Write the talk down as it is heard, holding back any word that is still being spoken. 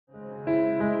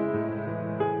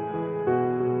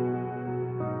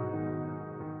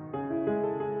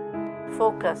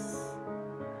focus.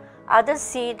 Other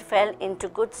seed fell into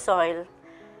good soil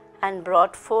and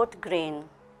brought forth grain.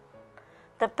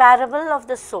 The parable of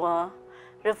the sower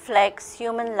reflects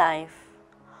human life.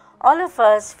 All of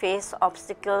us face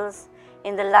obstacles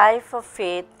in the life of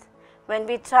faith when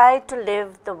we try to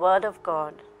live the Word of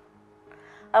God.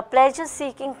 A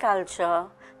pleasure-seeking culture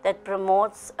that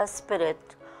promotes a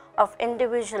spirit of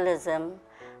individualism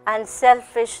and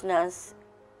selfishness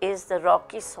is the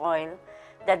rocky soil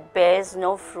that bears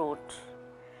no fruit.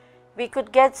 We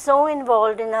could get so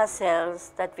involved in ourselves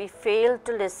that we fail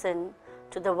to listen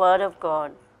to the Word of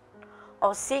God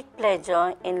or seek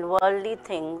pleasure in worldly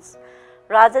things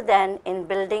rather than in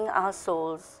building our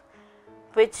souls,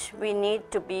 which we need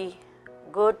to be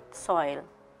good soil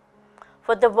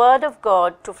for the Word of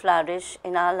God to flourish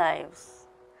in our lives.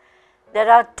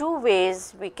 There are two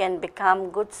ways we can become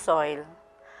good soil.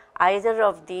 Either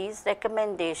of these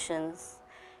recommendations,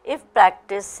 if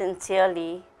practiced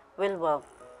sincerely, will work.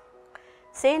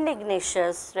 Saint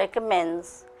Ignatius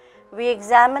recommends we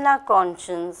examine our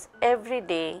conscience every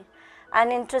day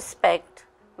and introspect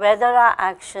whether our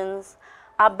actions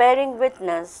are bearing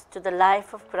witness to the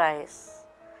life of Christ.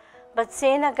 But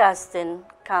Saint Augustine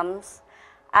comes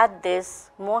at this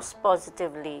most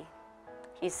positively.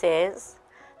 He says,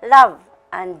 "Love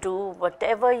and do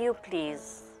whatever you please."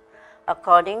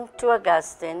 According to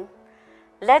Augustine,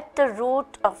 let the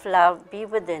root of love be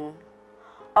within.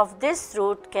 Of this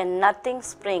root can nothing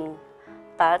spring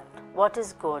but what is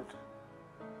good.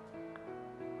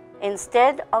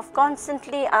 Instead of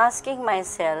constantly asking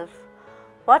myself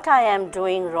what I am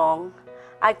doing wrong,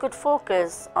 I could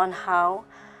focus on how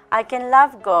I can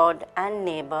love God and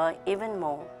neighbor even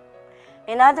more.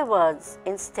 In other words,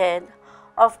 instead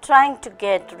of trying to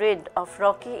get rid of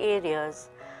rocky areas,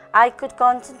 I could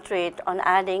concentrate on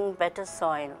adding better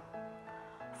soil.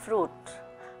 Fruit.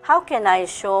 How can I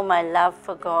show my love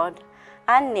for God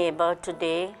and neighbor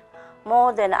today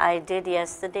more than I did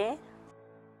yesterday?